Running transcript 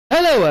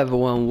Hello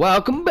everyone,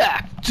 welcome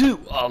back to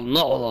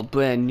another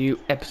brand new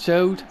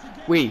episode.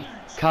 We,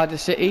 Cardiff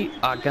City,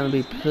 are going to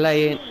be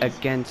playing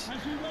against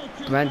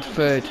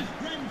Brentford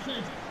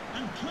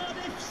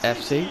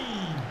FC.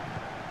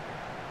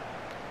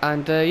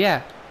 And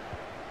yeah,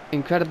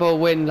 incredible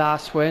win,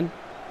 last win.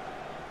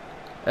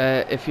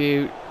 If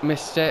you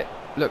missed it,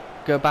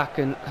 go back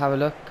and have a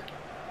look.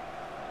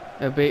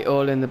 It'll be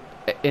all in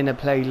a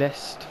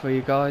playlist for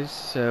you guys,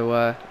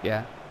 so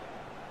yeah.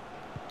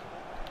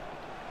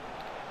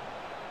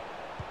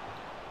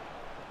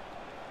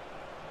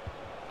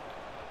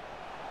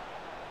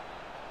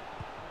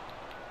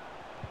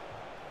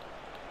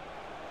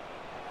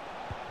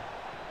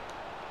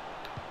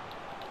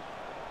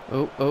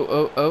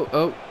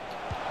 Oh.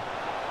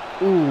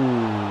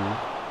 Ooh.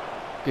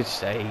 Good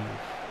save.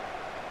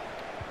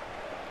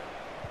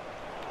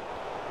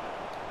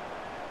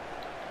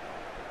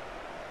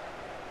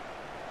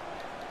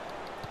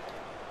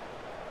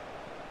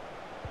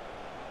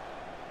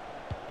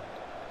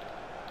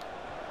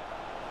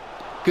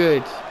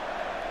 Good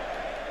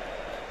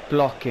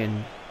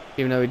blocking,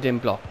 even though he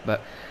didn't block,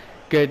 but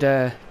good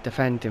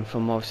defending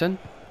from Morrison.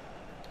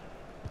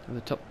 On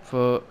the top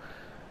for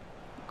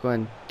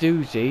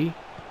Guendouzi,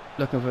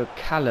 looking for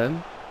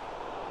Callum.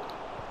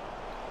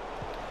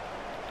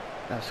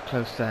 That's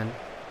close then.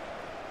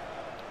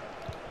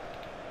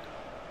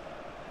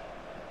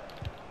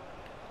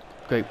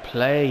 Great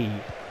play.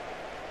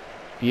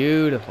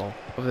 Beautiful.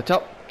 Over the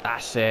top.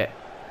 That's it.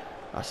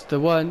 That's the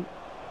one.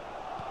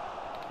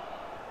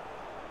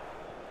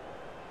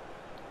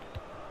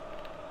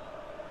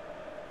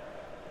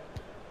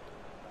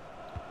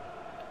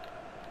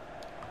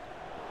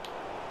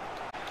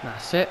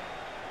 That's it.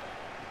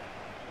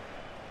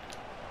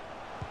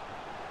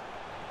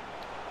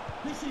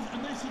 This is a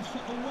message for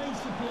away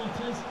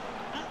supporters.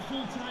 At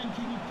full time,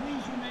 can you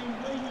please remain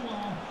where you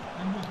are,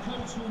 and your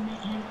coach will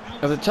meet you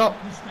outside the top.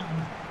 the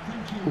stand.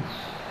 Thank you. Oof.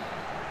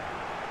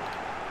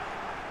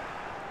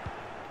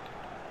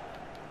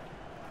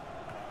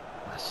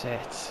 That's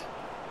it.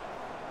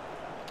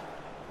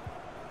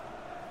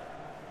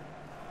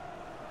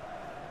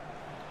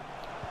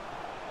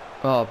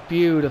 Oh,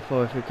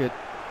 beautiful! If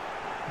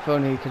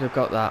only he could have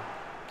got that.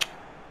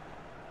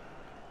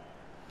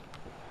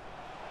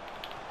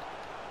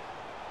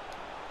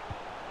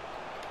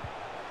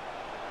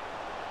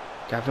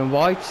 Gavin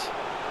White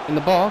in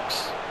the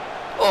box.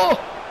 Oh!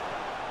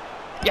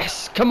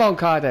 Yes! Come on,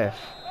 Cardiff!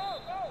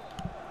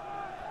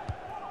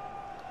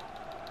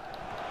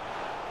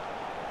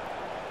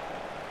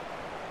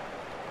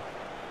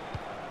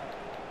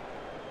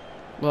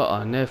 What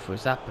on earth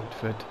was that,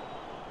 Brentford?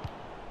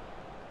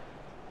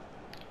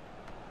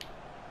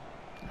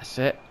 That's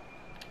it.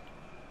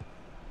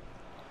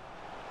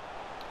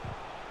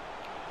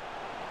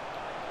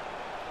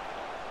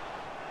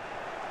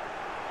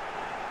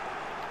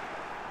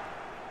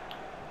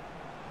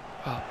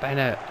 Oh,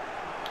 Bennett.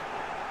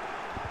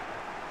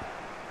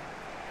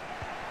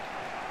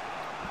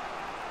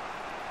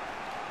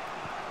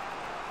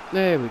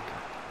 There we go.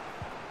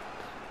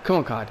 Come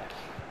on, Cardiff.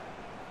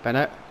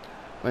 Bennett.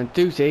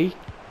 Guendouzi.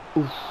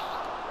 Oof.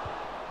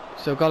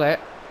 So got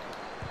it.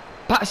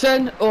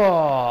 Preston.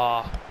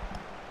 Oh.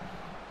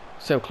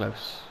 So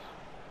close.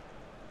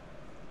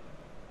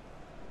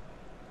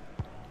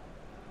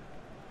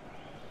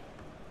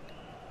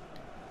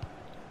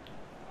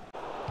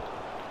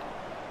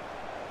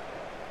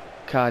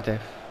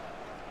 Cardiff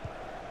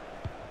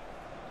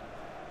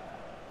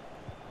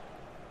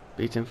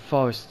beating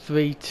Forest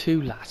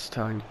 3-2 last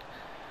time.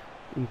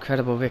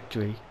 Incredible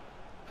victory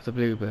for the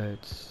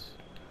Bluebirds.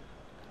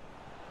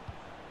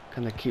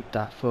 Can they keep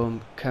that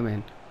form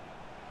coming?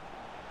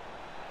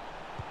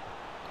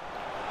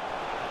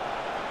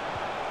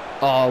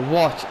 Oh,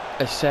 what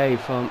a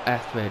save from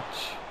Etheridge.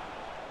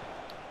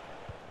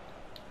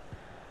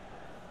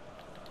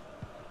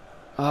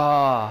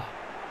 Ah.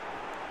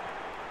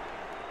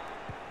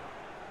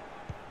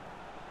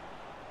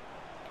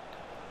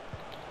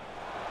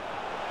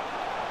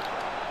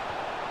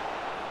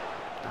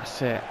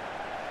 That's it.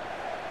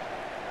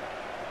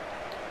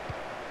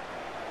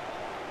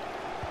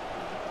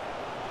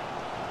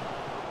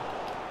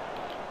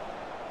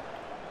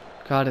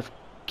 Cardiff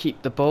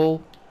keep the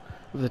ball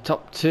with the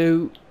top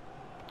two.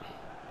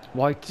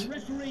 White,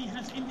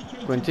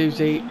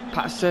 Guendouzi,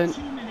 Preston.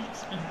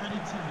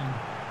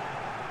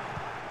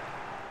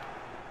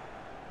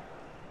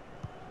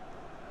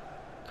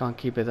 Can't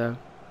keep it though.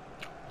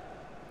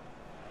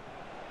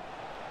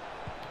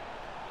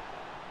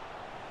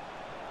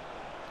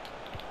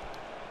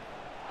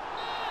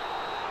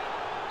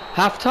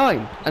 Half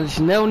time, and it's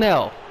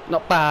 0-0.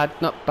 Not bad,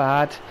 not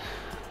bad.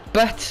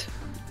 But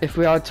if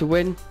we are to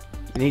win,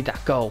 we need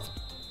that goal.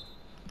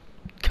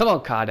 Come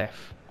on,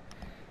 Cardiff.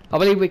 I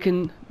believe we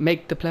can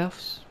make the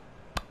playoffs.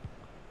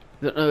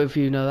 Don't know if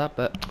you know that,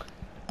 but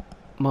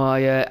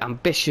my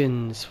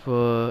ambitions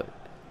for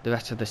the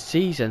rest of the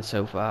season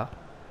so far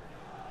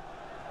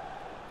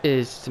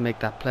is to make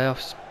that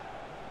playoffs,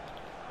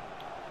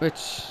 which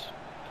is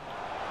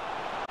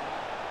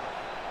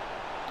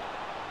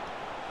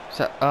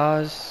that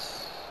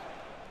ours?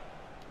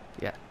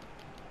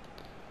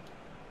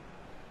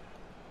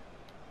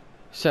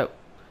 So,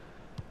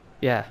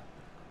 yeah,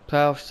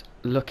 playoffs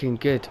looking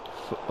good.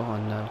 Oh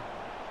no.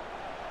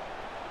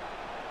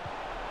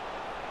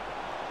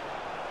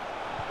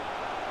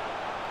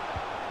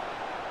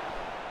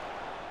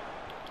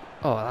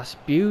 Oh, that's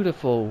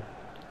beautiful.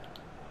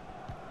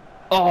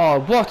 Oh,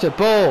 what a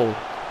ball.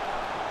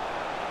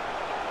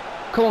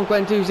 Come on,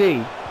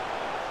 Guendouzi.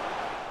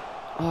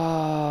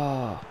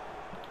 Oh,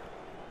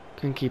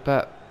 couldn't keep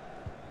up.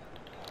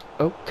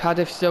 Oh,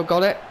 Cardiff still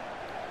got it.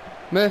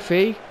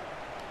 Murphy.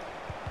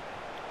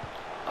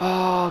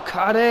 Oh,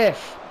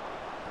 Cardiff.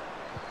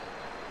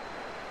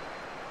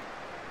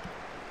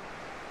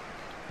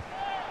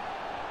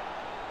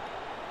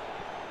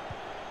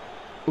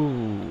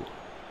 Ooh.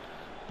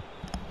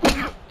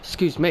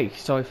 Excuse me,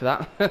 sorry for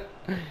that.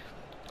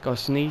 Gotta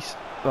sneeze.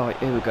 Right,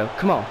 here we go.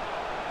 Come on.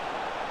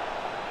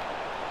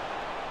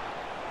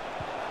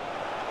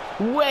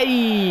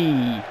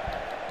 Way!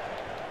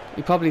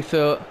 You probably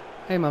thought,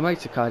 hey, my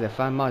mate's a Cardiff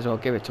fan, might as well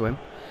give it to him.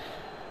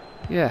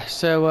 Yeah,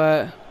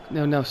 so,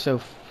 no, so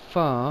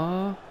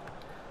far,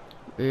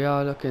 we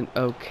are looking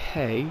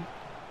okay.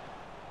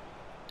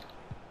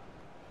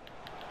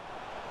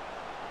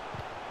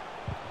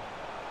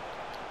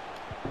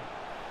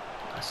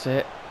 That's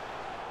it.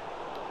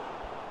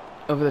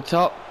 Over the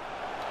top.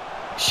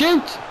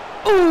 Shoot!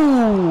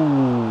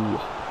 Ooh!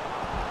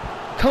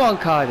 Come on,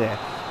 Cardiff.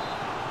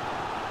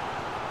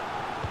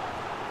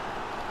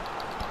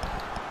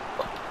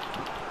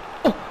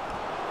 Oh.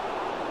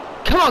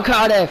 Come on,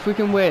 Cardiff. We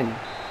can win.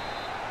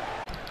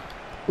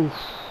 Oof.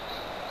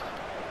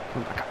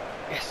 Come back up.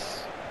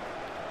 Yes.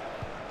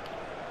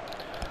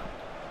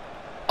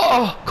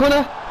 Oh,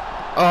 corner.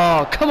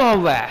 Oh, come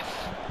on, ref.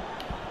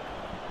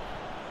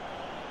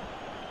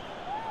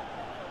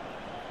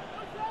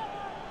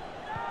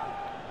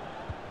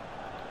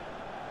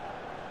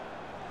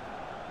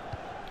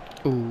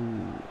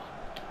 Ooh.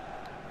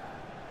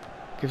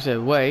 Gives it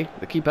away.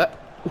 The keeper.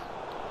 Ooh.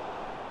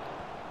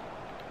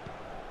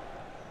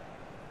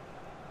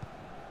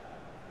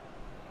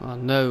 Oh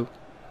no.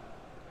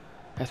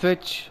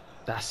 Etheridge.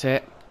 That's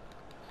it.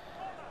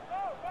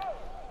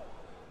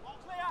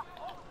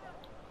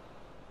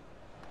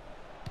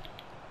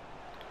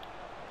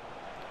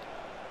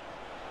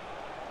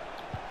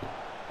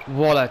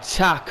 What a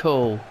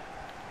tackle.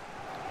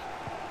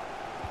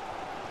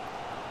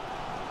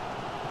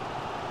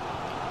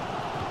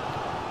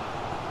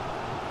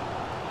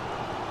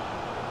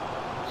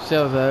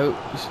 Still though,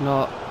 it's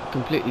not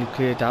completely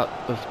cleared out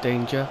of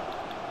danger.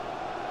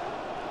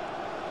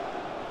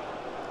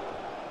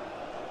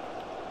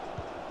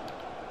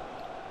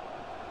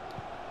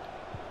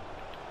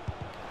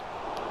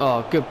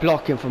 Oh, good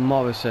blocking from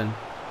Morrison.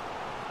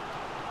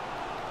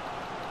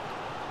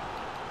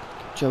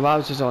 Joe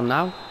Rouse is on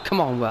now.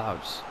 Come on,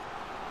 Rouse.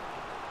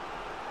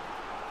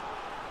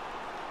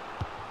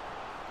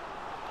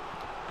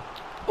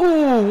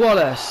 Ooh, what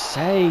a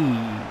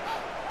save.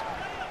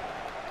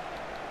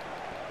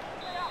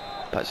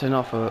 That's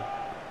enough for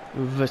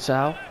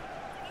Vital.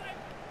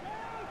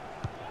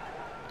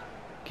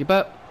 Keep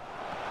up.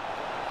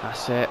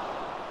 That's it.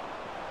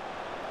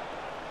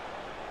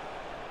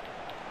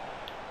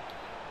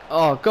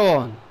 Oh, go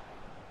on.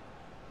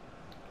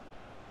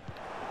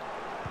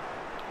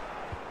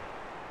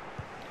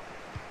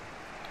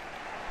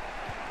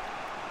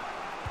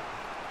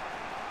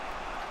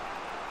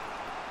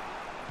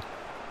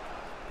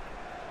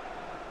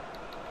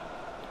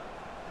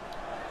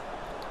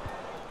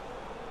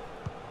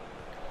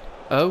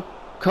 Oh,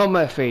 come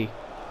Murphy.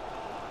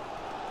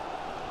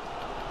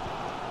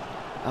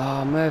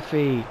 Ah,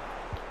 Murphy.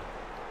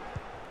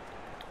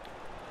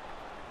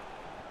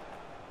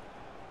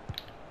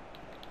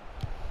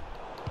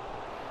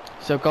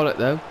 So got it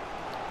though.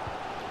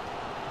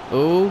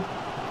 Oh.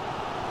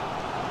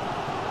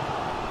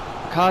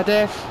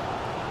 Cardiff.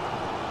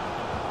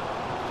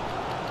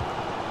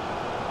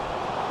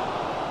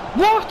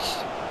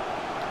 What?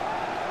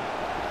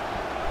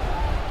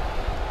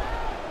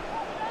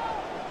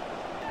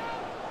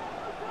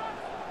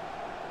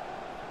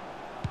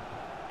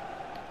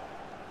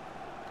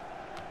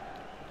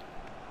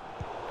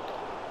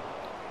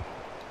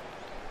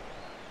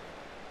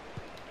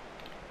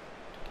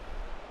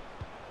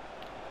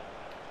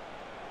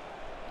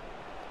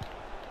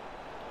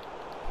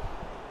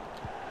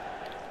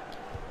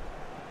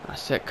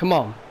 That's it, come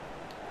on.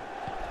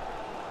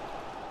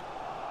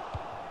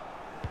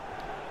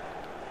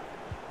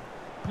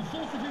 The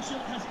fourth official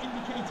has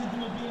indicated there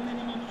will be a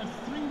minimum of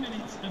 3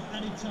 minutes of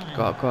added time.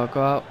 Go out, go out,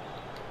 go out.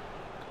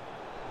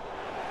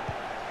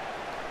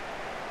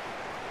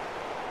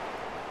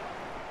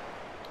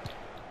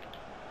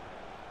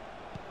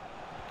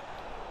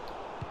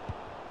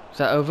 Is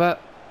that over?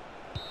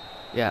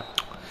 Yeah.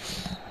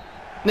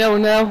 No,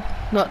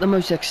 not the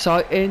most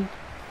exciting.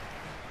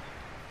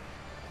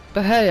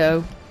 But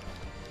hey-o.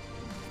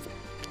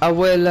 I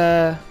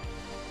will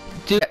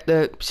do get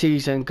the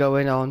season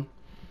going on.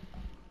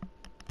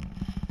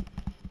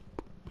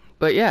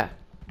 But yeah.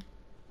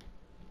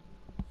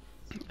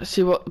 Let's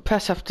see what the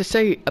press have to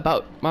say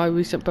about my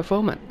recent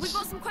performance. We've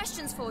got some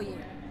questions for you.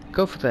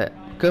 Go for it.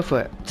 Go for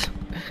it.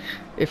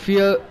 If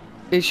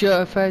is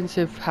your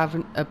offensive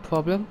having a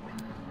problem?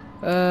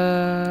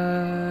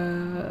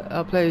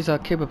 Our players are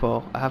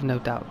capable, I have no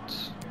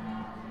doubts.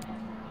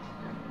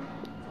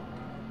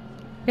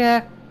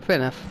 Yeah, fair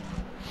enough.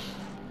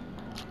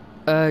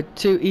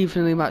 Two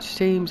evenly matched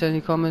teams.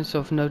 Any comments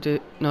of no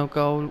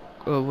goal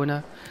or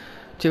winner?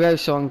 Two very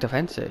strong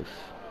defensive.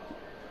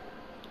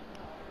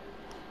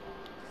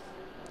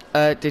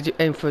 Did you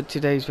aim for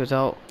today's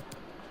result?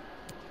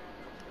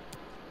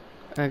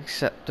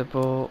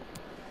 Acceptable.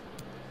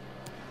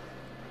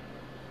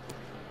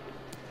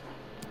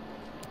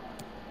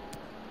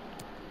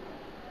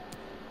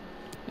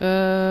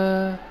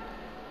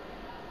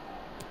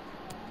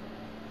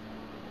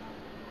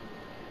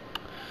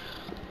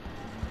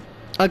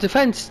 Our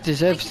defence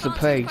deserves the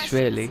praise,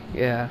 really.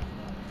 Yeah.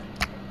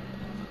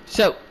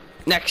 So,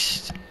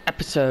 next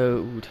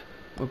episode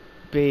will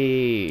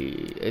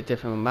be a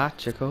different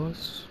match, of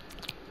course.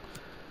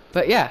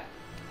 But yeah,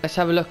 let's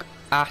have a look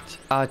at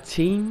our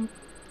team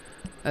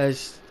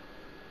as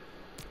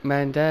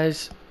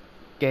Mendes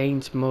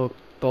gains more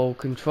ball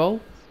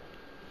control.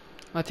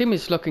 Our team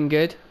is looking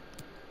good.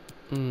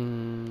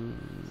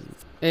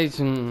 It's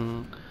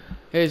looking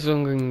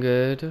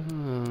good.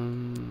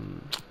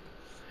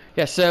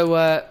 Yeah,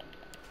 so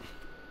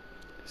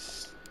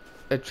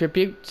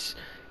attributes.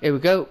 Here we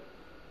go.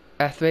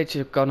 Etheridge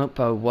have gone up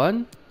by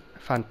 1.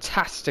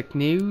 Fantastic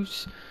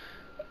news.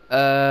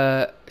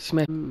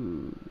 Smith.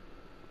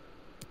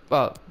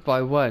 Well,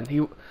 by 1.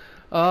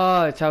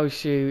 It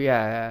tells you.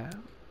 Yeah.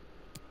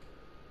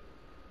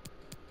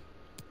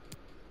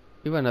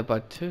 He went up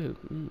by 2.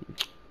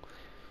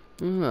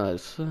 I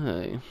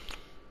see.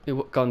 He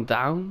gone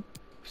down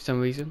for some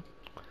reason.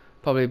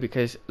 Probably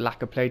because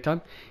lack of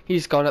playtime.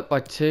 He's gone up by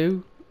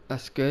 2.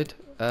 That's good.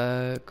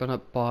 Gone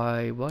up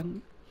by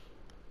 1.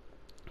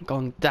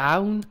 Gone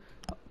down.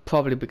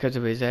 Probably because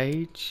of his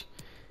age.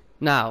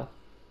 Now.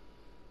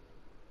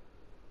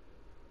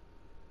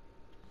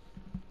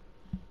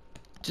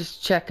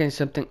 Just checking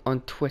something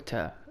on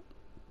Twitter.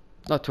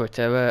 Not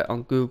Twitter,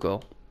 on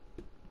Google.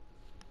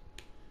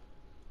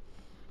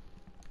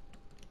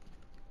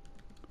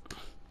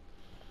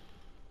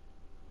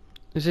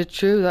 Is it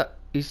true that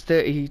he's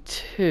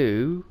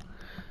 32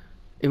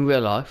 in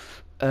real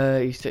life?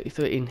 He's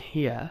 33 in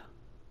here.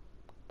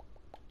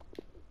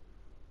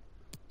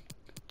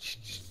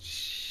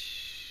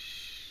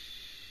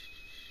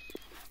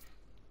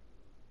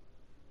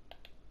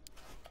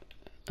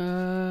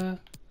 Uh,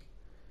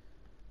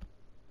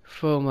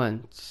 4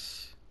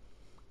 months.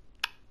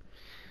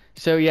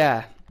 So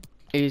yeah,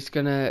 he's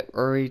gonna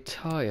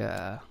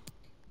retire.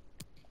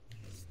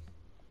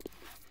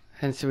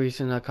 Hence the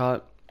reason I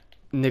can't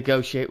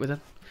negotiate with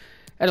him.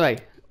 Anyway,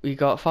 we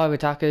got 5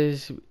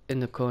 attackers in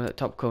the corner,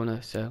 top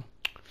corner. So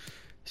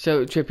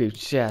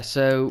tributes, yeah.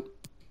 So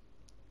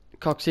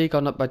Coxey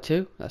gone up by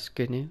 2. That's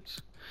good news.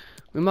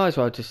 We might as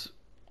well just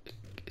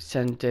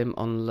send him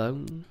on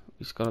loan.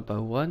 He's gone up by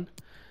 1.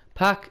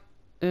 Pack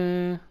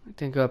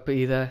didn't go up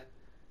either,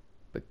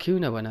 but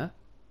Kuna went up.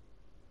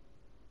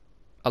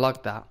 I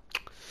like that.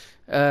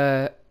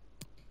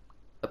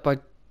 Up by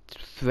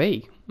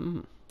 3.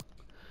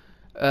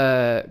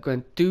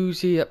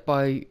 Guendouzi up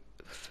by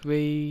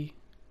 3.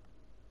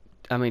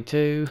 I mean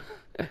 2.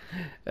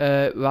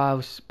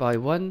 Rouse by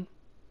 1.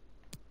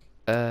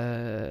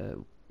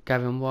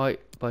 Gavin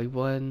White by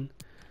 1.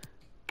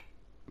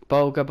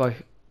 Bolger by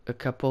a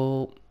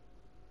couple.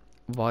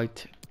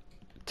 White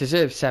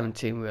deserves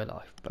 17 in real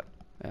life, but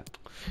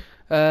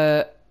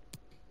yeah.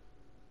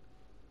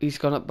 He's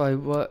gone up by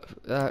what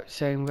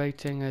same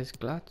rating as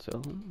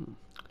Gladstone.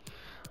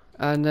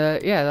 And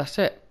yeah, that's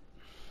it.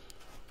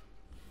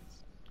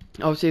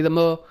 Obviously, the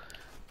more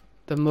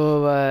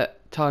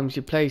times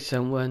you play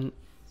someone,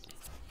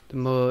 the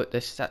more the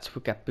stats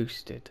will get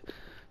boosted.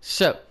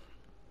 So.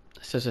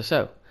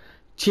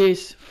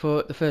 Cheers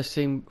for the first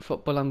team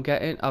football I'm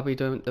getting. I'll be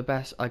doing the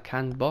best I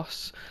can,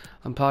 boss.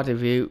 I'm part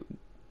of you,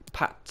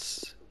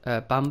 Pats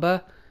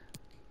Bamba.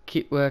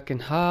 Keep working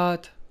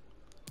hard.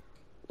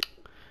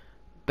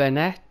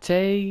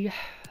 Benetti.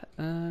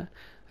 I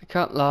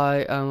can't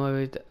lie, I'm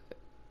worried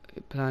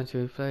you plan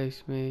to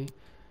replace me.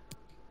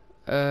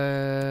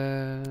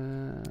 I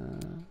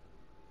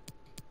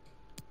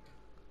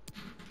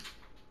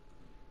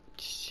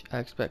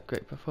expect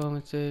great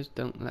performances.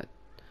 Don't let.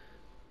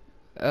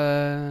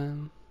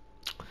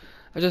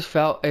 I just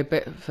felt a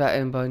bit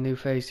threatened by new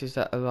faces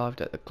that arrived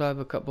at the club.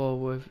 A couple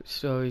with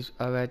stories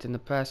I read in the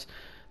press.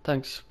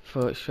 Thanks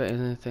for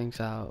straightening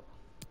things out.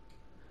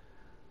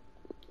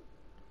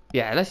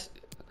 Yeah,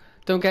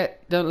 don't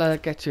let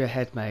it get to your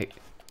head, mate.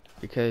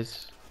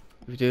 Because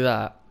if you do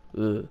that,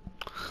 ugh.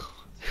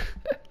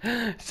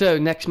 So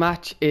next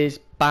match is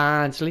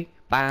Barnsley.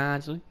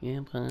 Barnsley.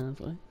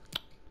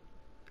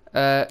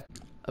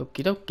 Okie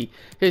dokie.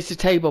 Here's the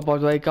table, by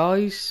the way,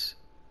 guys.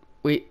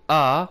 We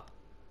are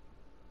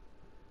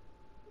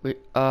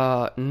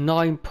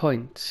 9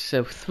 points,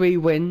 so 3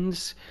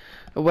 wins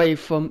away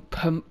from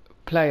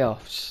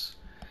playoffs.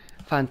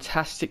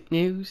 Fantastic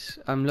news.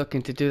 I'm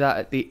looking to do that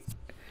at the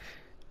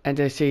end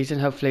of the season.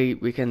 Hopefully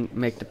we can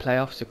make the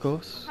playoffs, of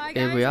course. Hi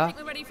guys, Here we I are. think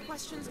we're ready for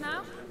questions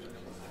now.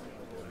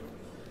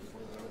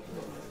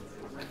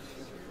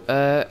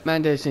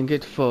 Mendes in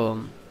good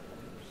form.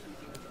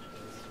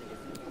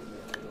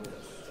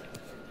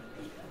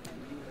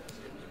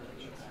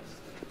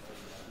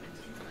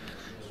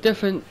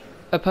 Different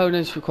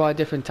opponents require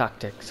different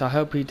tactics. I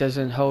hope he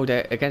doesn't hold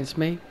it against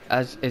me,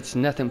 as it's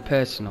nothing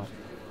personal.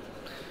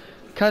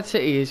 Cardiff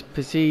City is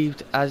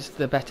perceived as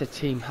the better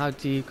team. How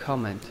do you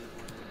comment?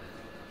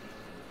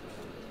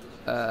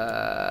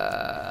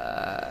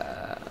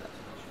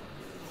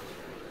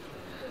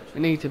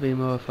 We need to be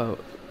more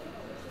focused.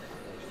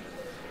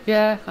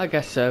 Yeah, I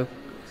guess so.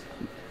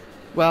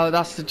 Well,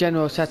 that's the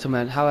general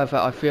settlement. However,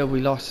 I feel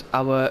we lost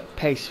our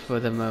pace for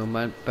the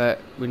moment, but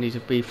we need to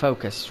be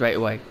focused straight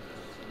away.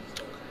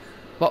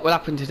 What will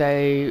happen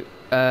today?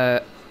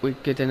 We're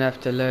good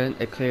enough to earn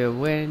a clear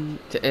win.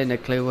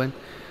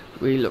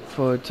 We look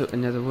forward to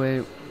another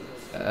win.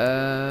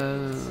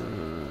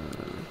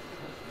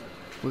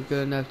 We're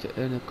good enough to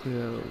earn a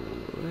clear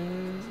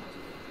win.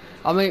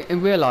 I mean,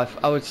 in real life,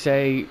 I would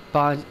say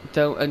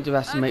don't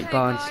underestimate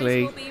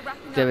Barnsley. Guys,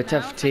 we'll They're a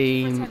tough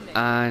team,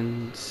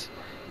 and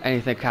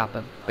anything can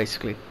happen.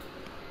 Basically,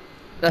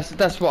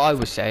 that's what I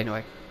would say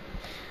anyway.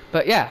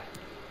 But yeah,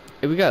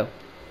 here we go.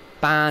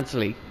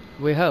 Barnsley,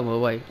 we're home or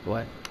away?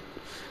 Away.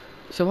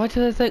 So why do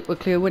they think we're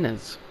clear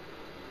winners?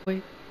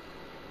 Wait.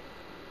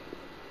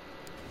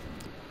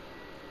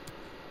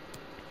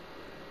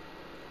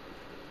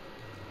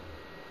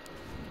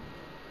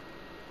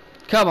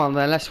 Come on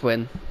then, let's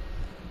win.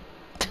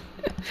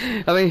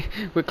 I mean,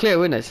 we're clear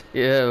winners.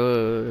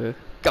 Yeah,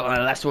 come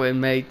on, let's win,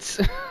 mates.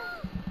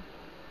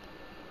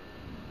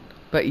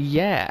 But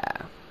yeah.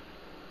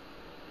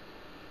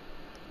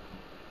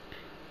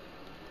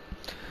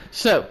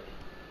 So,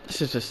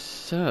 this is just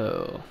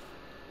so.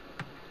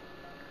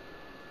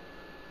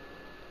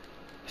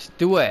 Let's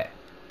do it.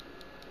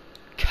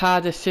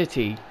 Cardiff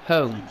City,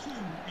 home.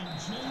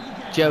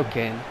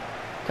 Joking.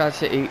 Cardiff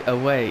City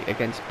away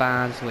against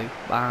Barnsley.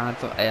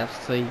 Barnsley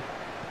FC.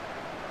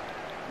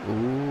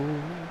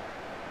 Ooh.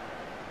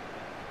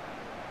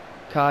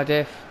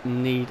 Cardiff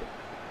need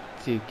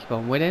to keep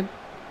on winning.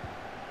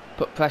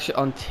 Put pressure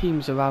on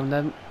teams around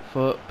them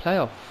for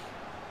playoff.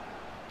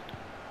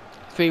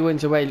 3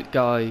 wins away,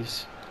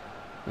 guys.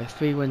 We're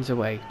 3 wins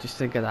away. Just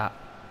think of that.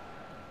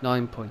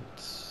 9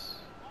 points.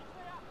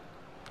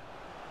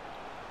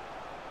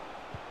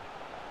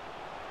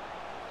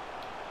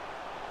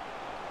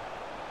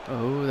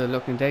 Oh, they're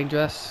looking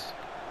dangerous.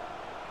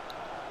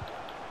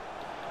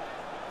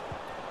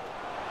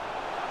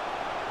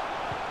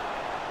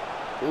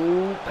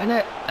 Ooh,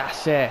 Bennett.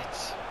 That's it.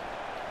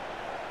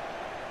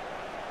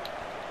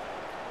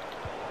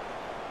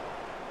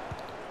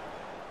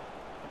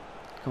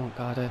 Come on,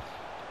 Cardiff.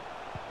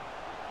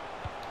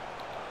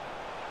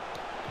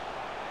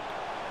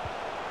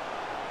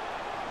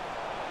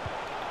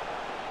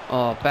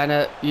 Oh,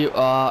 Bennett, you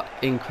are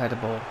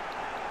incredible.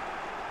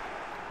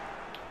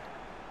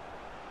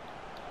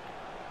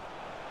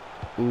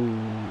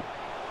 Ooh.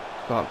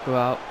 Go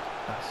out.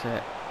 That's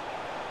it.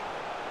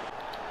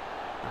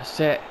 That's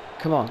it.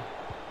 Come on.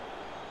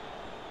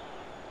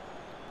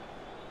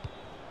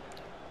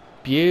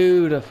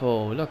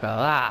 Beautiful. Look at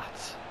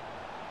that.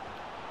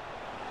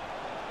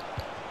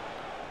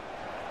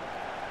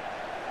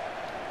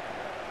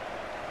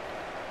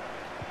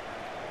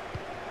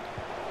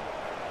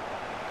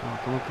 Come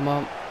on, come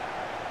on.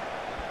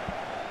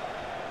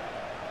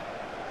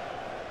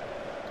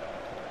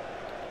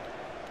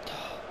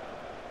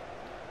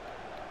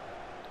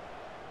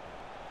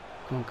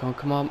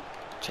 Come on.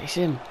 Chase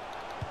him.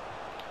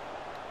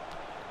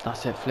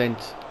 That's it,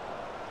 Flint.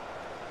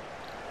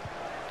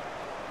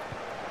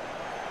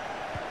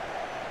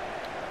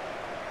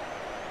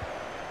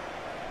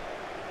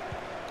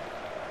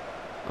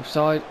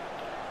 Offside.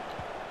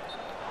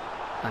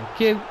 Thank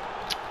you.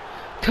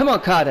 Come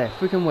on,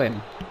 Cardiff. We can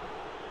win.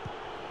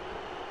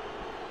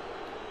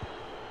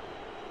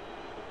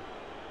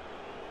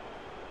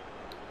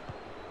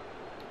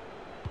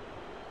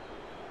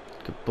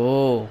 Good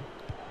ball.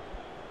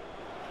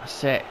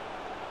 That's it.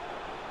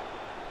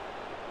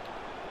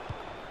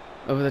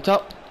 Over the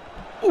top.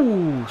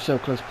 Ooh, so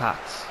close,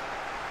 Pats.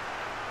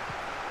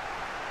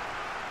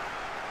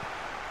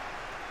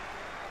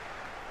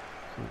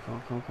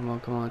 Come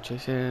on,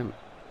 chase him.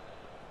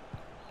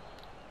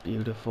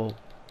 Beautiful.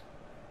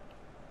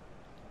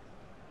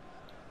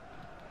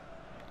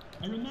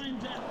 A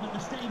reminder that the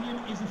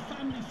stadium is a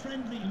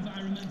family-friendly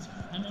environment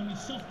and only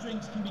soft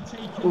drinks can be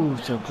taken. Ooh,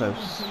 so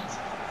close.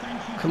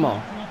 Thank you Come for on.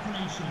 your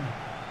cooperation.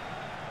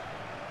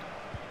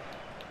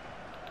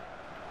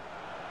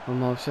 One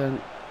more,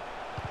 son.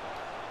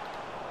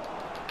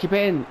 Keep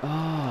it in.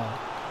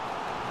 Oh.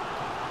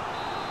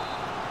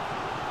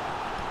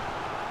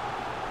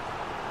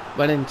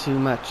 Went in too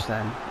much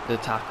then, the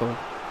tackle.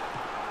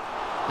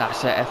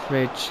 That's it,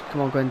 Etheridge.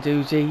 Come on,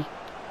 Guendouzi.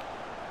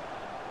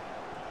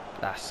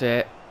 That's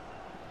it.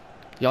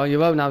 You're on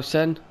your own now,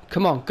 son.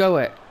 Come on, go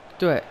it.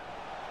 Do it.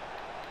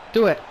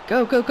 Do it.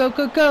 Go.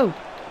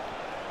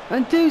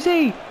 And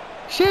Doozy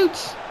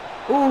shoots.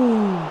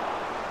 Ooh.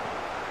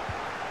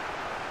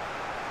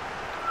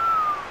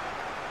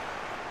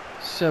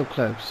 So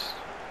close.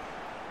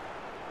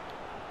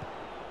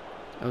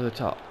 Over the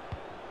top.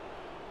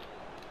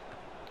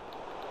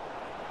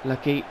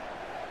 Lucky.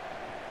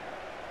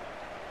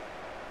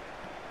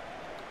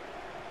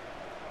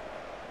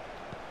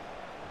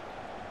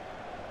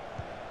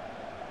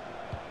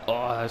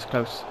 Oh, that was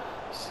close.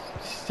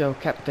 Still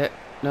kept it.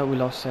 No, we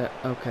lost it.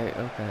 Okay.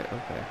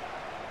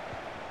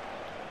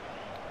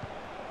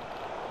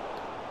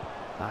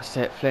 That's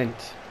it,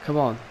 Flint. Come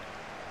on.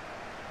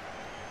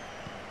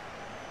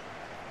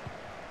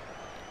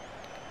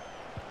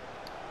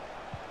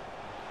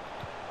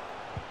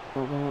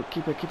 Oh,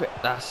 keep it.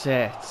 That's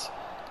it.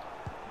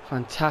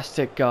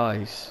 Fantastic,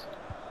 guys.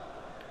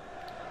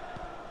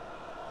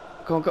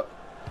 Go.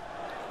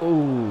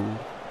 Ooh.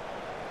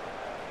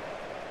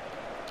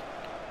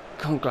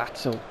 Come on,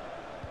 Glatzel.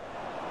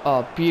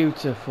 Oh,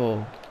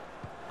 beautiful.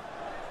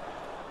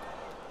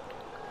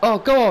 Oh,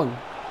 go on.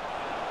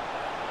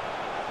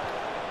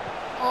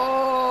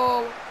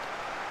 Oh.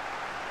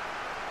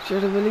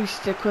 Should have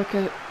released it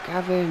quicker,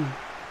 Gavin.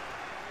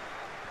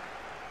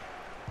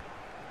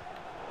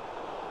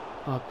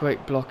 Oh,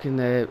 great blocking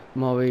there,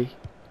 Murray.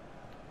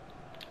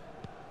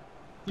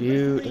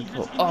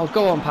 Beautiful. Oh,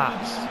 go on,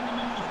 Paps.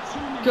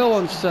 Go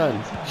on,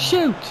 son.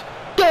 Shoot.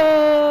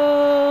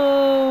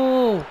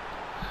 Goal!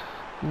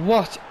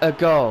 What a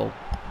goal.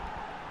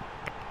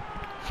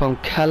 From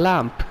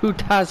Kalam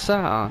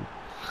Putazan.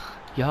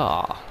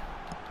 Yeah.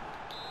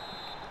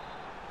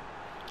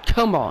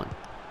 Come on.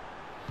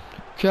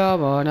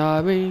 Come on,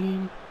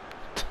 Irene.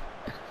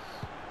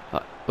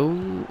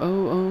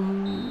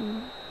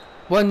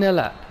 1-0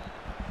 up.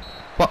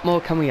 What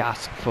more can we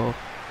ask for?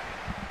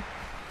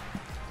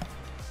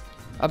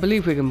 I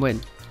believe we can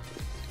win.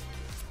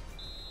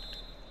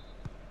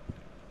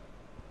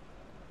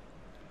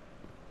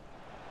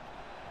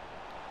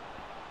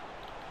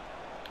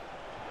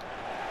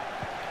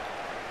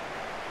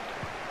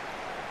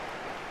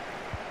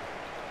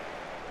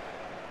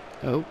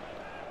 Oh.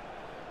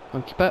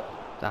 One keeper.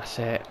 That's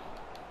it.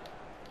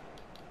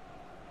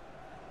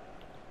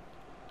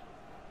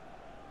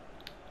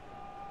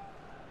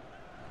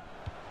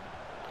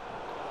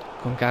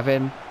 Come on,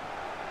 Gavin.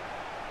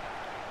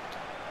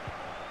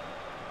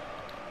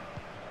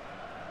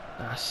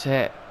 That's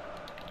it.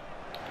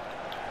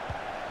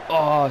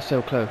 Oh,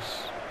 so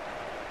close.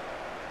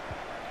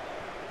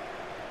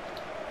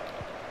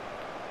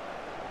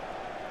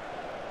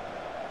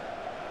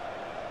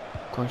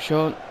 Come on,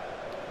 Sean.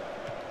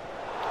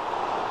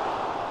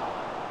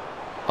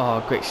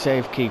 Oh, great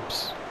save,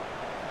 keeps.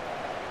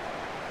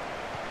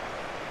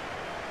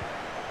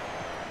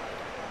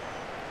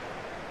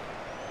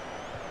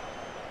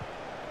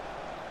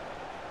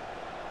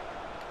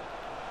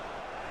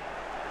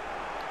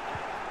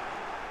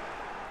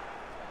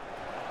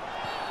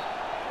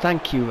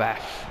 Thank you,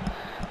 ref.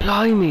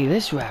 Blimey,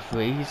 this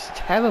referee is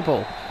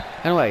terrible.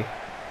 Anyway,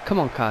 come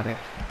on, Cardiff.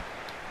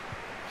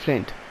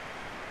 Flint.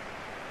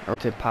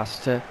 Did pass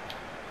to.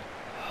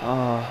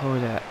 Oh,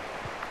 hold it.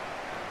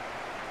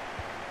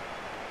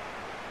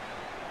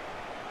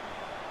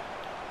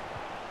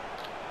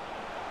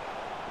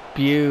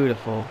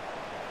 Beautiful.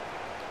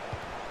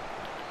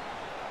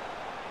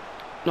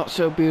 Not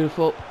so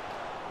beautiful.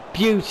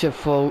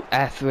 Beautiful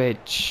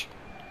Etheridge.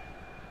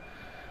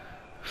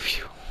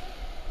 Phew.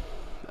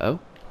 Oh.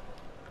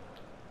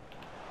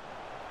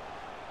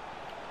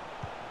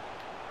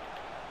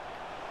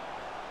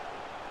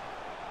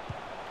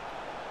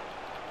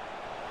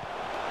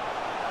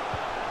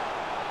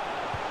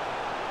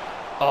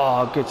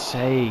 Oh, good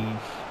save.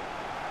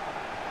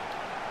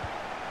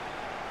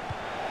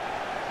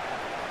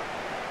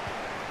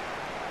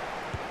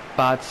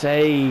 Bad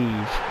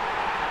save.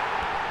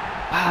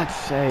 Bad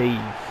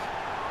save.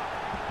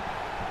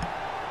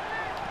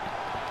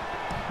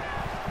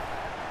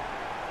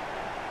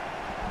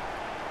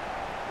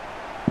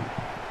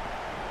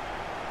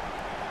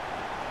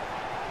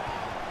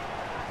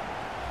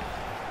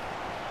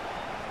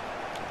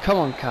 Come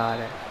on,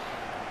 Cardiff.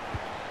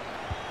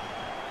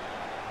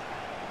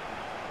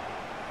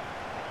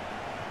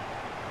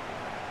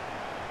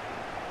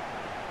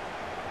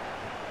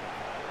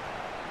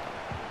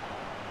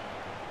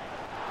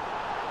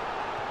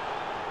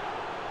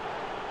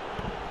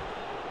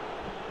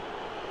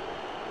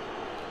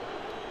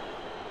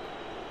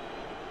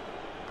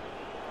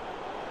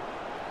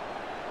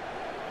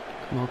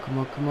 Come on, come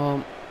on, come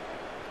on.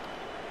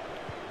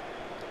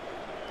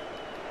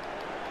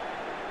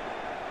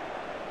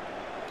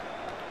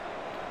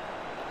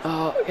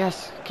 Oh,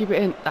 yes, keep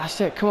it in.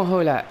 That's it. Come on,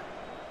 hold that.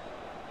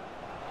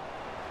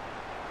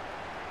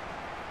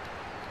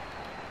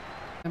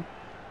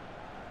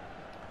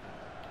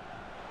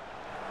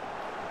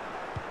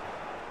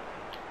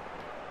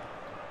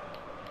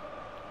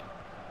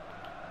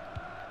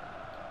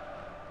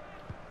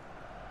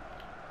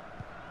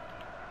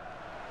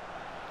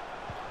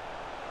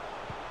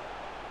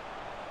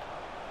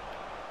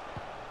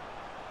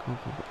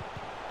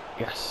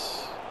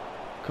 Yes.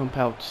 Come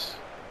Pelts.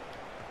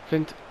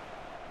 Flint.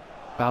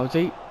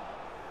 Barnsley.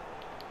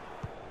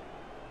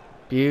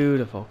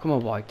 Beautiful. Come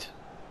on, White.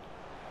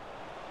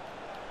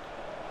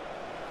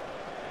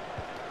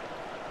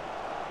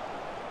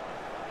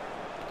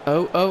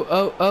 Oh, oh,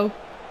 oh, oh.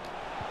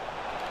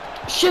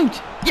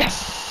 Shoot!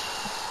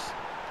 Yes!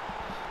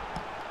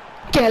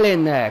 Get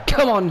in there.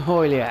 Come on,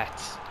 Hoyliet.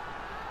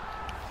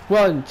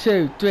 1,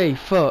 2, 3,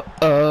 4.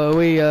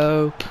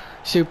 Oh.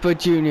 Super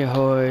Junior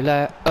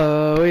Hoyliet.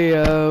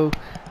 Oh.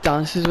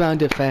 Dances round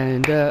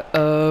defender.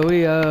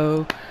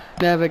 Oh.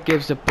 Never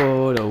gives the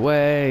ball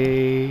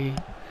away.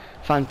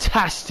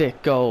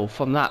 Fantastic goal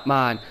from that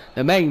man.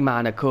 The main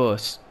man, of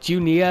course.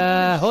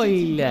 Junior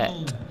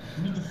Hoyliet.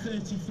 Number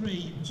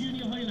 33,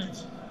 Junior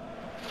Hoyliet.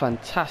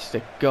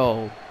 Fantastic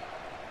goal.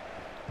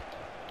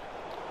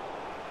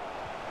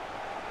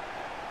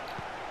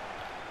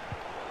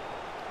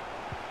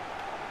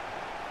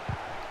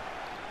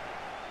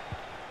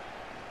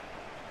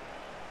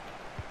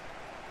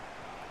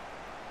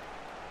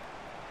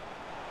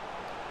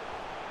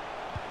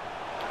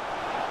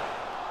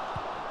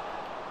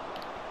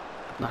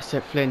 That's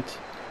it, Flint.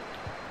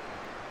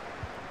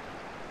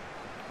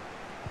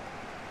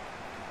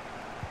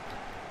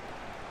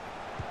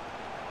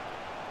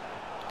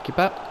 Keep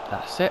up.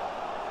 That's it.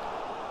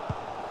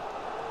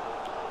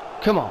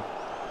 Come on.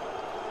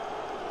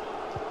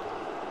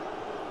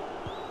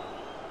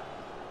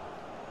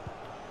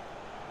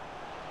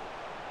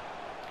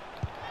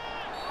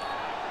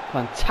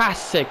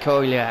 Fantastic,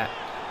 Hoyliet.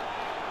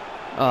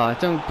 Oh,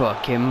 don't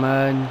book him,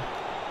 man.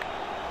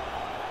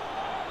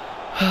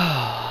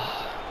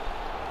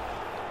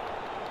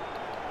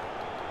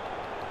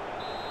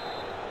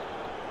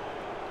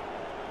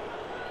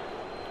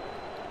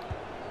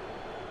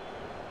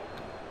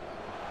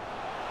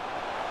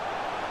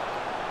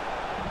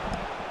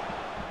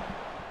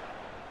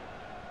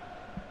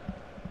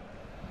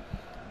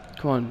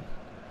 Come on,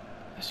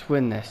 let's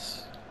win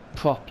this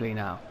properly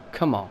now.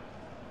 Come on.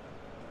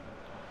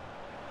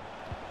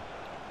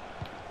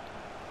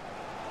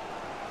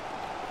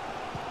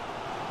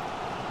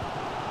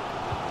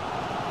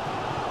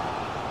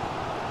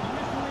 The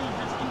referee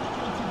has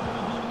indicated there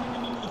will be a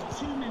minimum of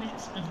 2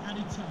 minutes of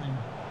added time.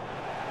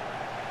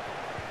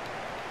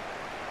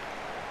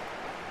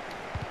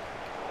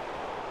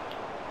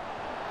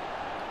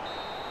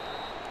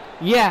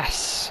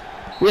 Yes,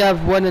 we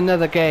have won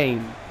another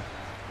game.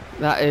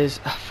 That is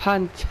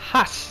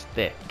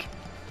fantastic.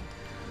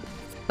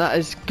 That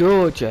is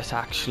gorgeous,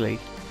 actually.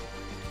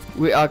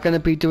 We are going to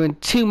be doing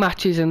 2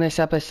 matches in this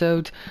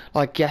episode,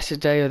 like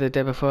yesterday or the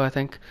day before, I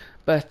think.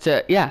 But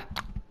yeah,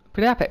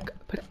 pretty epic.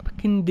 Pretty epic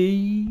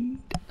indeed.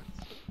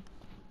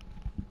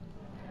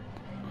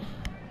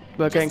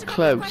 We're getting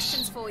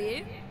close. For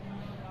you.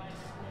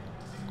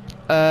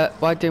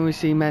 Why didn't we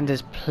see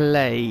Mendes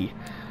play?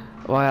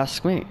 Why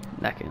ask me?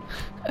 Necking.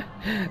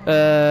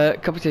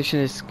 Competition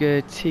is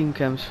good. Team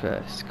comes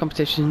first.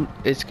 Competition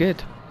is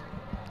good.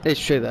 It's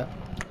true though.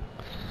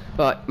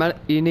 Right,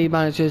 you need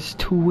managers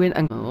to win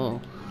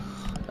and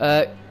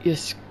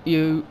yes,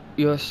 you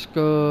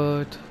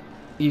scored.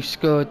 You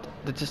scored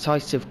the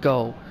decisive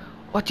goal.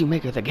 What do you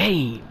make of the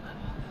game?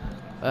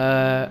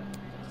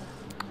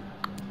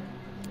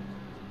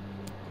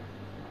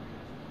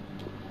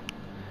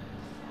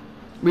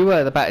 We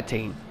were the better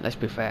team. Let's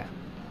be fair.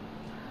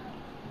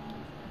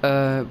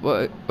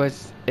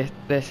 Was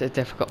this a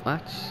difficult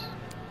match?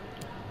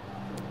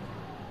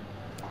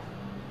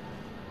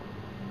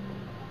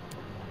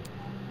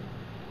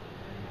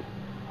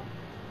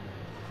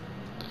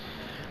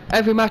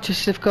 Every match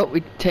is difficult.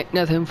 We take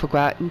nothing for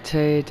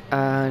granted,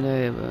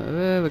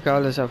 and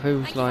regardless of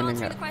who's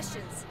lining up.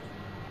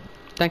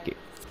 Thank you,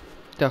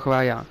 Dr.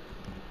 Ryan.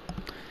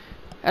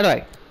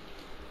 Anyway,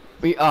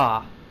 we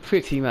are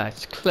pretty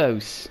much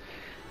close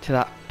to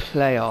that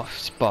playoff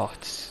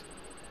spot.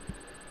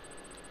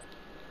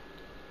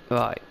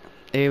 Right,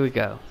 here we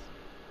go.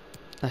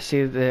 Let's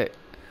see the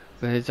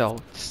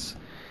results.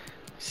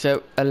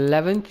 So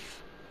 11th,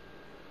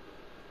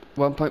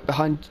 1 point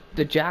behind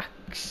the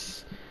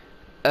Jacks.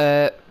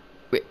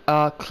 We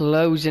are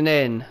closing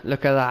in.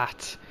 Look at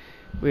that.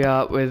 We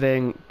are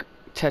within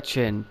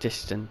touching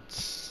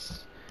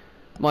distance.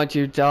 Mind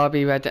you,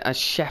 Derby, Reading and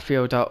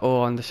Sheffield are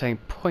all on the same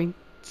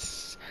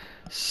points.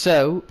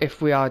 So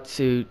if we are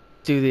to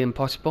do the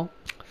impossible,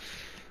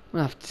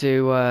 we'll have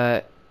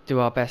to do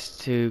our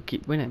best to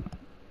keep winning.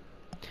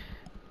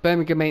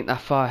 Birmingham ain't that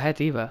far ahead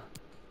either.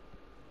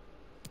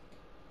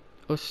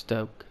 Or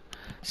Stoke.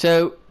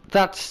 So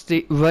that's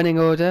the running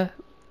order.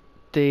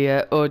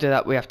 The order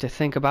that we have to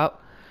think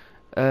about.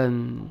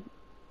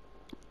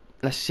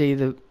 Let's see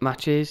the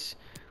matches.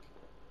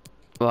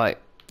 Right.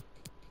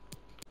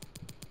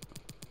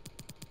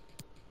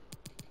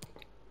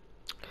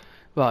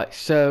 Right,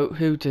 so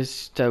who does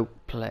Stoke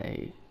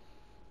play?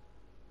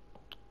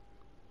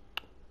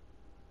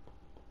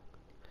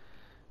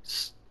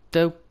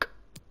 Stoke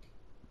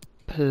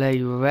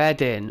play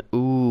Reading.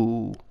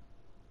 Ooh,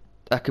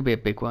 that could be a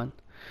big one.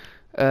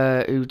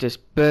 Who does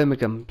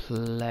Birmingham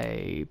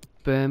play?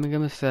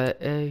 Birmingham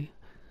 30.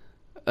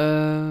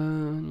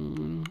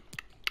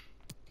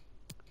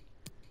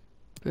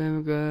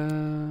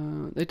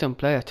 Birmingham. They don't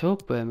play at all,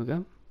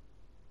 Birmingham.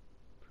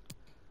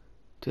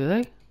 Do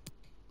they?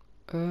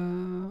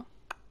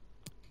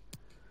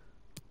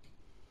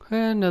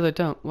 No, they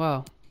don't.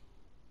 Wow.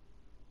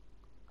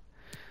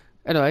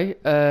 Anyway,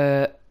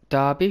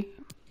 Derby.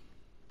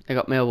 They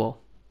got Millwall.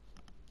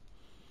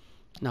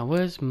 Now,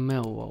 where's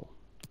Millwall?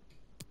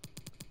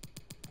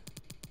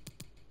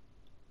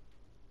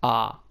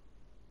 I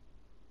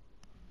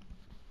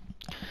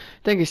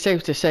think it's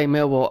safe to say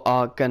Millwall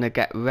are gonna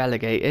get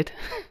relegated.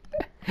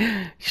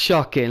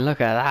 Shocking, look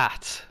at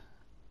that.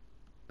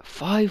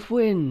 5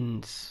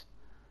 wins.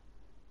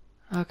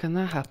 How can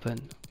that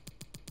happen?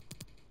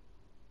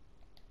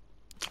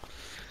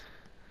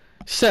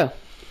 So,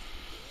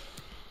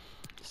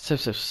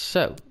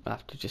 I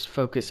have to just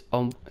focus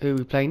on who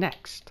we play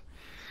next.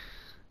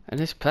 And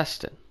it's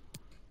Preston.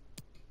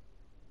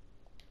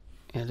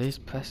 It is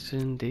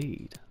Preston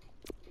indeed.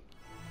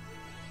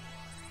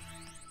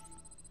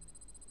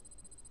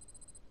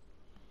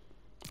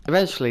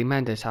 Eventually,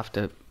 Mendes have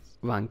to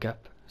rank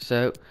up.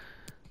 So,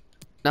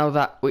 now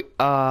that we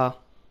are...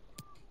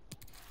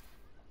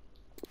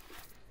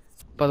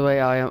 By the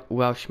way, I am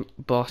Welsh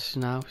boss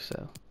now,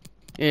 so...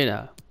 You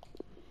know.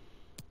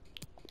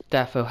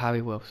 Therefore,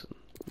 Harry Wilson.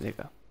 There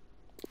you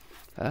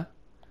go.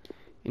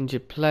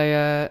 Injured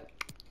player.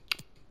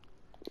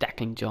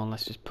 Declan John,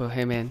 let's just put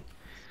him in.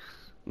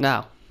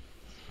 Now.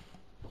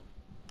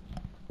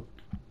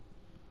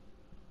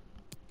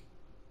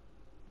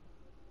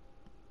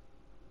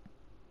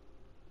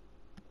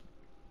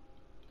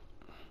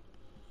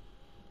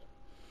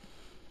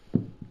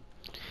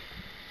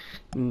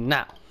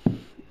 Now.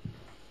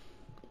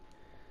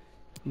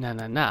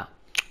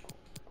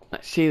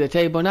 Let's see the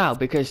table now,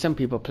 because some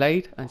people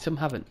played and some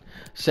haven't.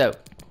 So,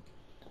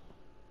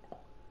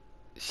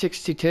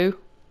 62,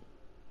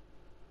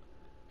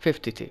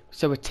 52.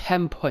 So we're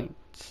 10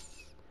 points.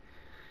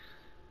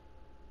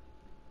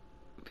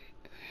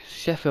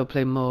 Sheffield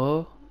played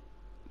more.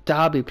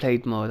 Derby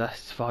played more,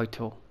 that's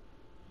vital.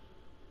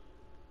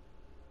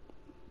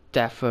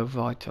 Therefore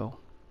vital.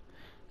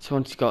 So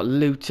once you got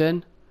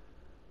Luton,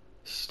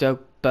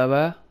 Stoke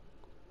Borough.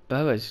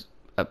 Borough's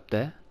up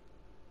there.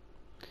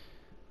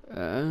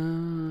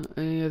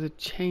 Any other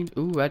change?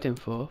 Ooh, Reading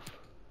 4th.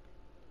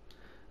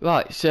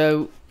 Right,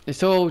 so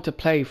it's all to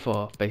play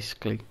for,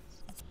 basically.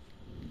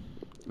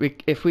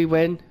 If we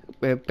win,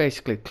 we're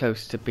basically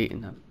close to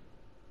beating them.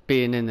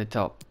 Being in the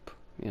top,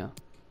 you know.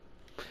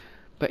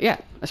 But yeah,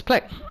 let's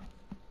play.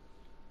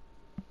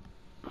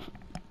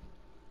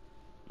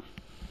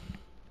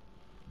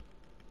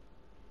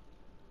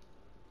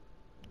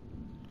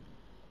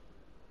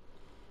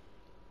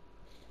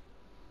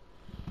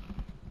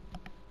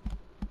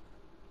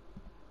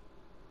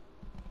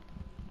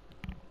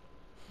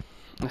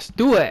 Let's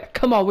do it!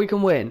 Come on, we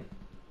can win!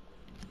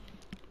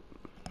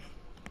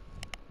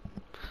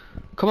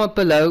 Comment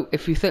below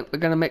if you think we're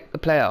going to make the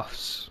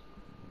playoffs.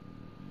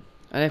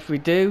 And if we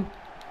do,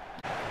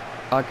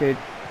 I could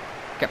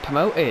get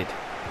promoted.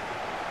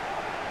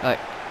 Like,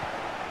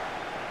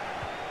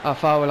 how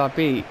far will I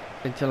be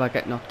until I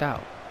get knocked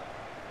out?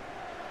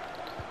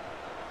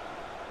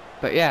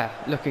 But yeah,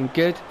 looking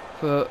good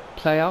for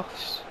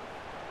playoffs.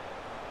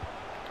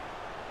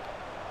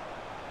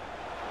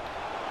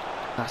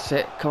 That's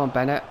it. Come on,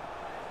 Bennett.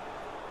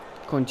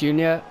 Come on,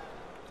 Junior.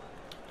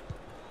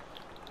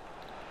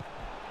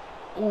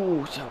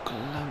 Oh, so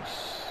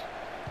close.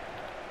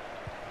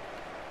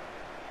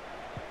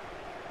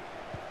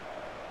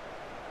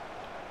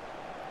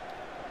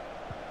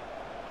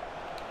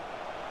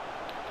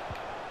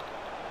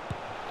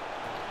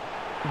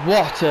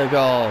 What a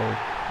goal.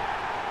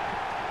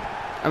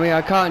 I mean,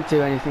 I can't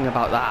do anything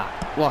about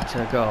that. What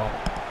a goal.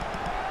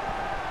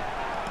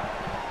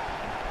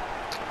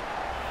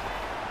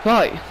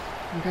 Right,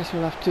 I guess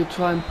we'll have to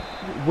try and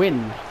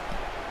win.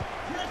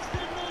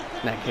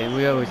 Next game,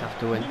 we always have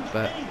to win,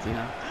 but, you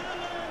know.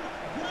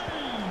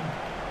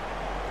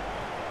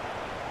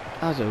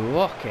 That was a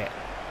rocket.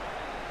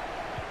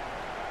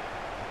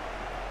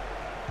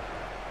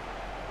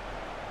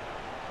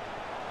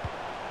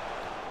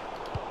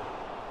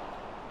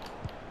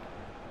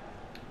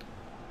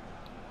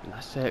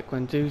 That's it,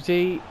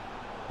 Guendouzi.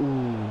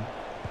 Ooh.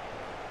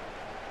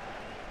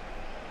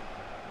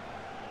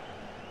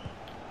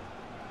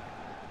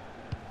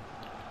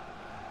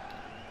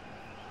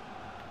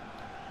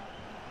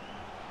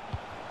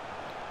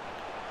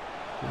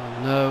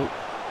 Oh no.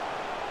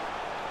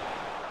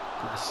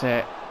 That's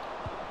it.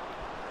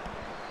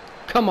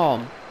 Come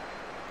on.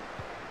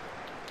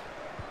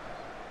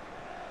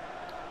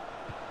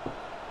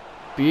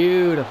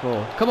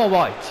 Beautiful. Come on,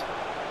 White.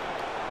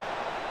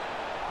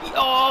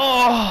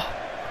 Oh!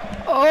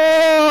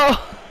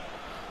 Oh!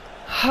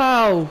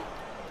 How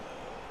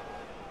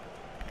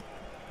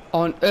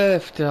on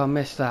earth did I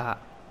miss that?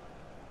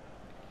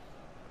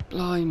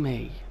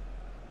 Blimey.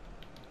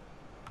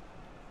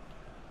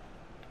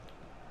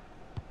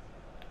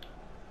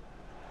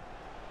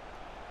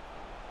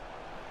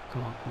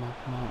 Come on, come on,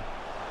 come on.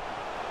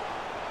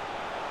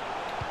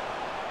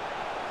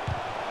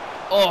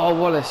 Oh,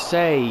 what a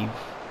save.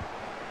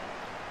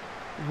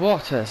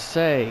 What a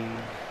save.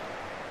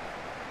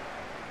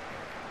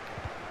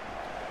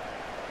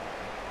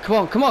 Come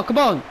on, come on, come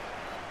on.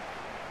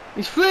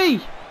 He's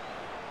free.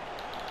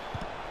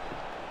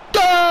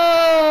 Goal!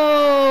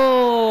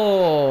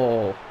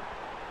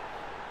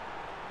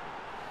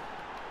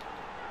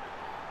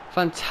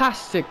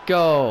 Fantastic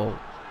goal.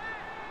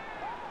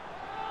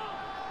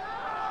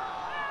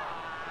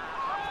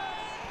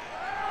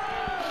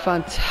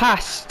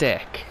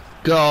 Fantastic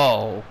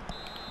goal.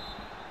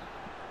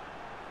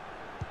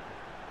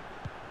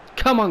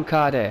 Come on,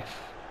 Cardiff.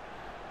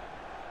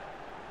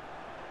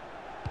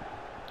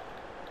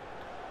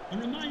 A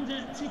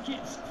reminder,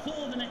 tickets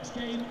for the next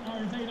game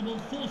are available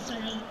for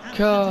sale after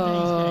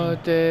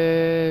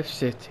Cardiff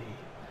City.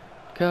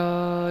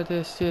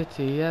 Cardiff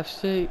City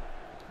FC.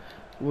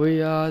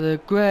 We are the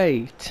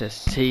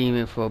greatest team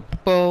in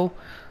football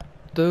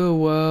the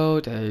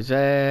world has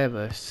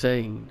ever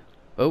seen.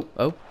 Oh,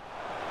 oh.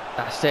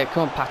 That's it.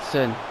 Come on,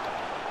 Preston.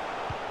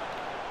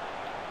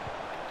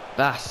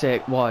 That's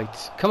it,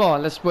 White. Come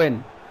on, let's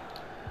win.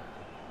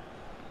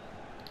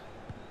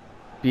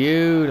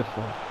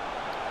 Beautiful.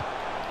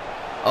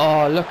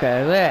 Oh, look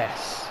at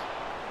this.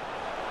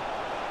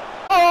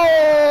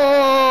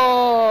 Oh!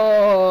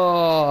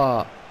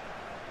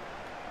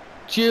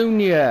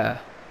 Junior.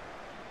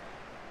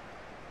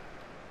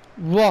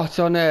 What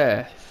on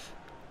earth?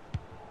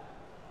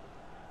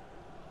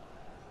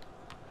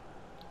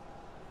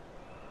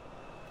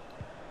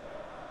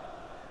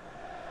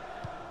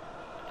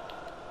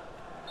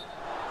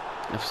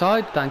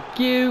 Offside, thank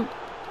you.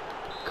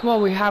 Come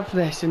on, we have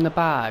this in the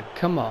bag.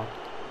 Come on.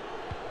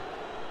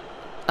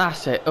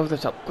 That's it, over the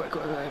top. Quick,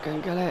 quick, quick, can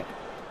you get it?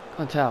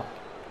 Can't tell.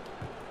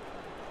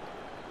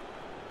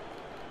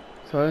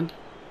 Turn.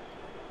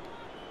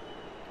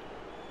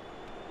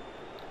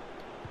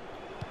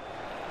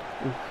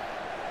 Ooh.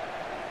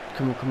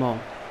 Come on, come on.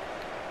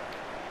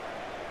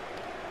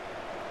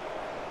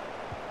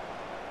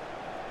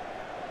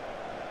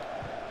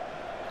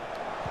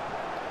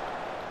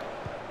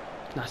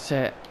 That's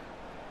it.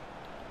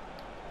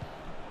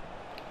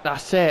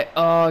 That's it.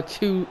 Oh,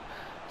 too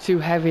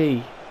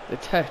heavy. The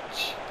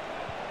touch.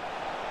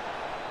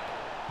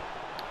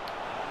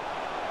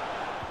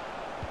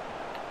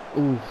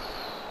 Ooh.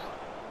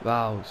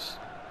 Rouse.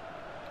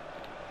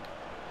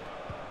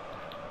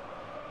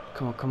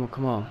 Come on, come on,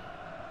 come on.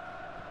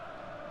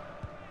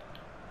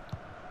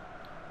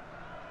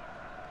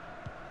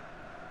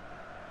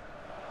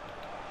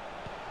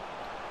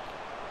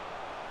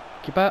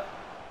 Keep up.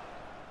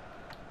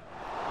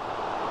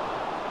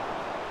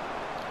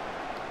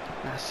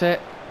 That's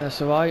it.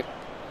 That's alright.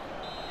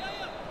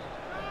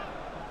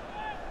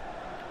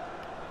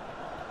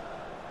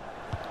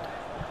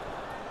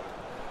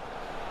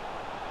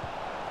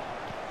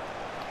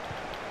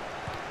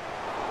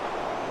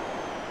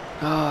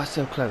 Oh,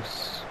 so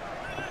close.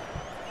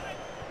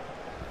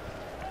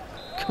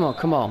 Come on,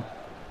 come on.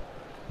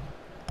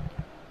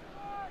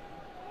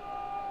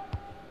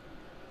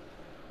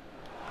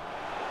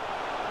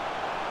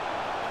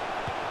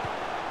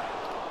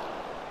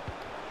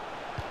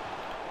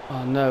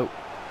 Oh no.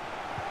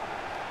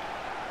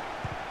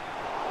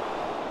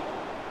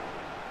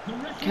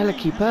 Keller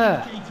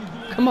keeper.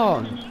 Come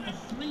on.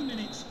 3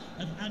 minutes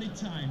of added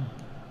time.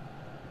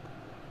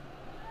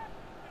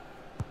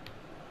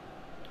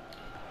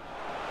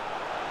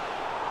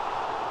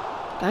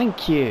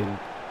 Thank you.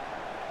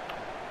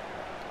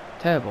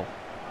 Terrible.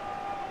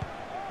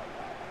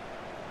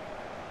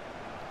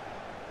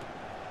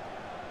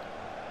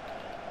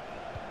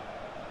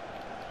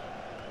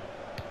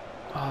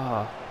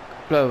 Ah,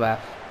 oh, blow ref.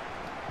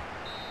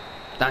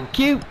 Thank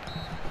you.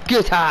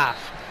 Good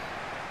half.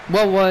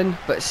 1-1,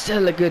 but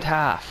still a good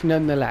half,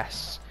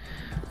 nonetheless.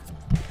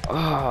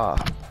 Ah,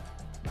 oh,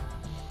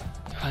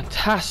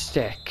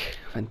 fantastic,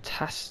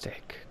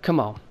 fantastic. Come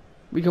on,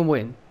 we can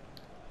win.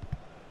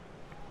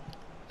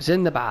 It's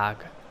in the bag.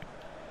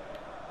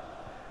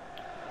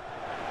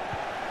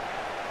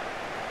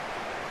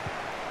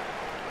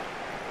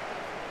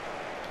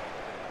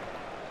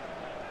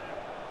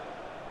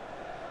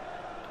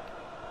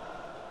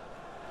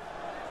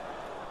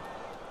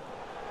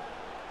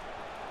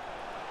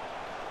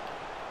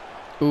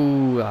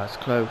 Ooh, that's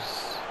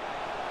close.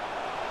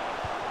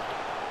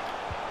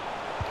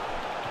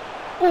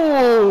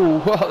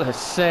 Oh, what a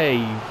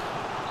save.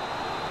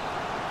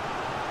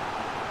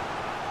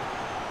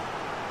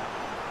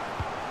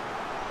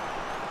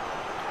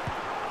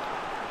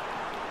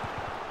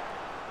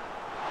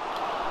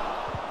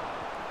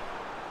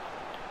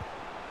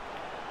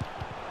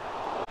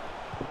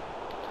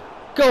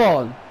 Go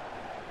on.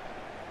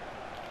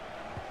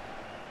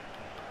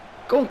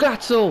 Go on,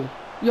 Glatzel.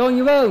 You're on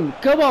your own.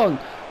 Come on.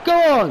 Go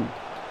on.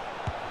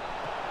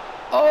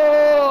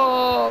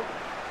 Oh.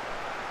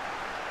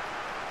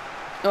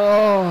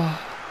 Oh.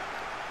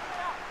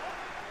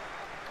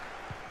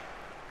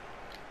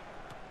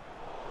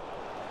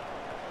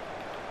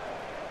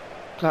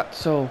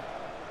 Glatzel.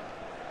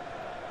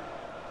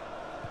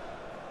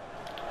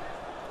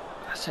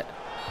 That's it.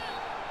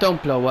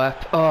 Don't blow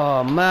up.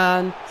 Oh,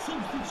 man.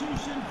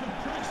 Substitution for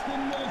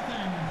Preston North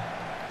End.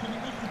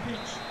 Coming off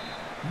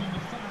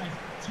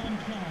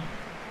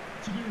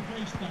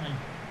by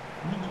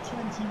number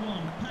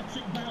 21,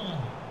 Patrick Bauer.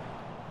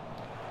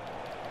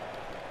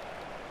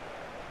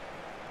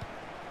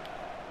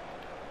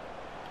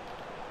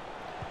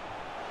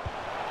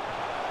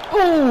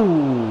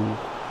 Ooh!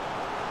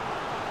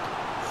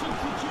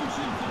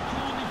 Substitution for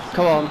Cardiff.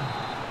 Come on.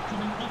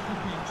 Coming off the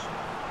pitch.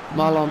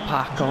 Marlon Number 8,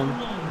 Pack Joe on.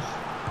 Rose.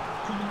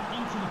 Coming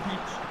onto the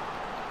pitch.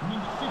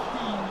 Number 15,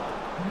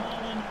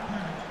 Marlon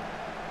Pack.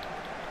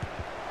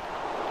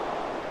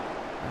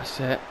 That's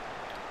it.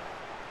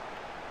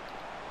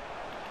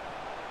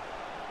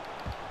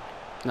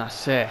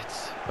 That's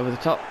it. Over the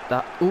top.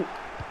 That. Ooh.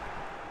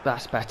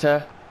 That's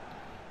better.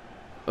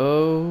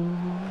 Oh.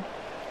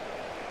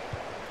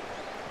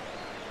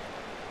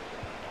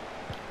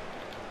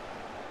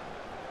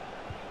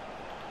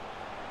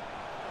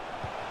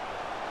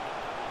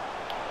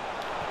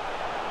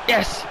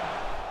 Yes!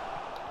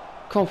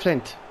 Come on,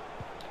 Flint.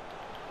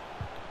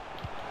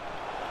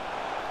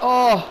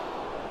 Oh!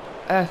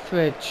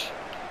 Etheridge.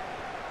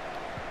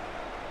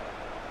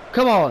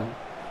 Come on.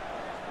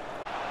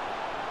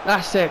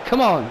 That's it.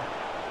 Come on.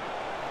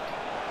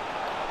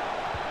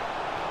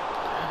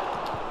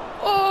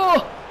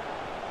 Oh!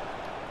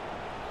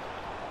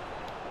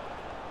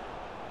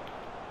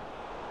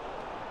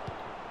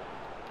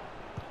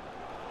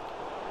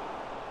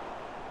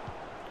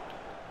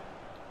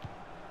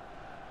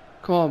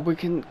 Come on, we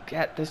can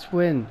get this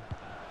win.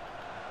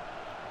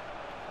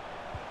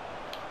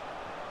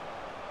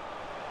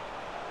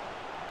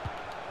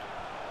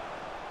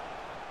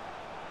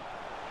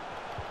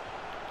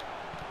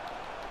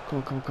 Come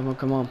on, come on, come on,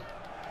 come on.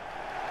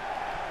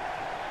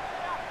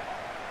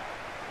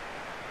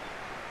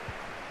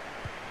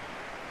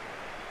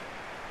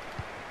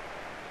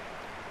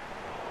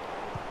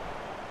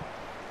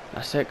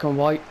 That's it, come on,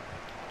 White.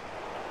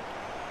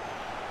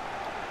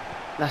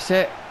 That's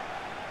it.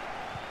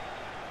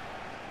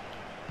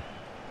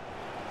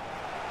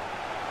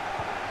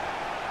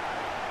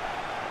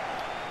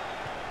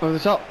 Over the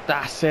top.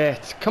 That's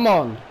it. Come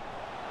on.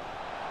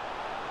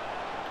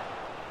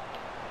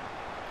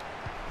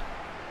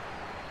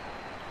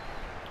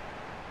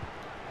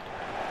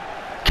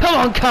 Come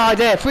on,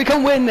 Cardiff. We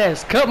can win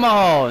this. Come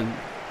on.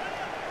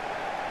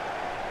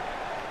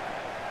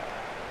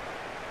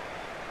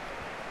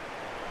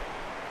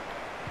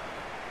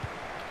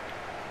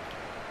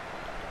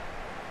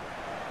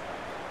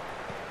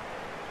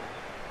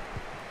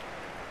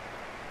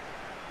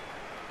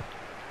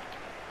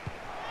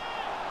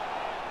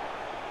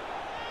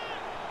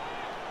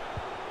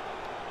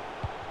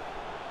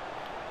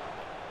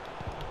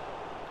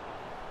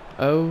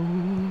 Oh.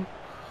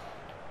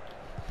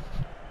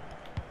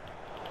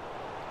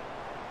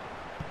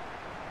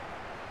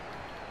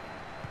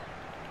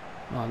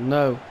 Oh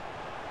no.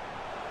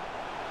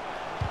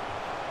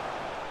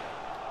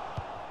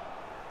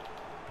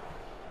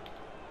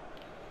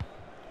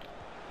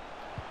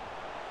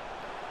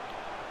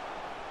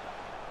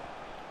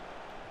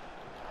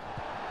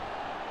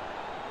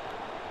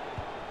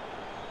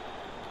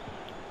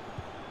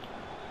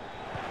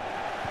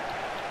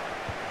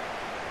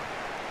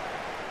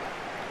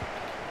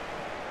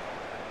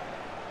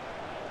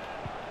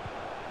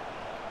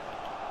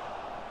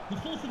 The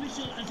fourth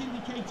official has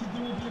indicated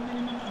there will be a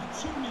minimum of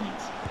 2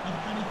 minutes of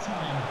added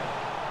time.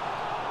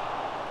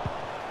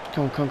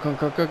 Come on, come on, come on,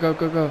 go, go, go,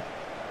 go, go.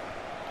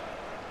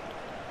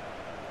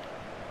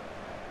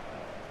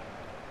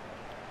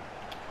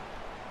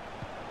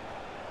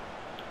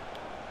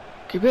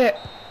 Keep it.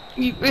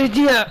 You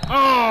idiot.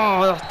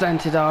 Oh, that's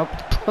dented out.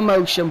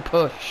 Promotion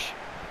push.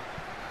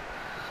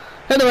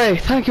 Anyway,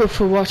 thank you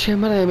for watching.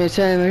 My name is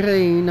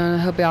Emery, and I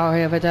hope you all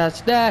have a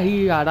nice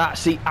day. And I'll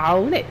see you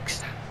all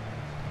next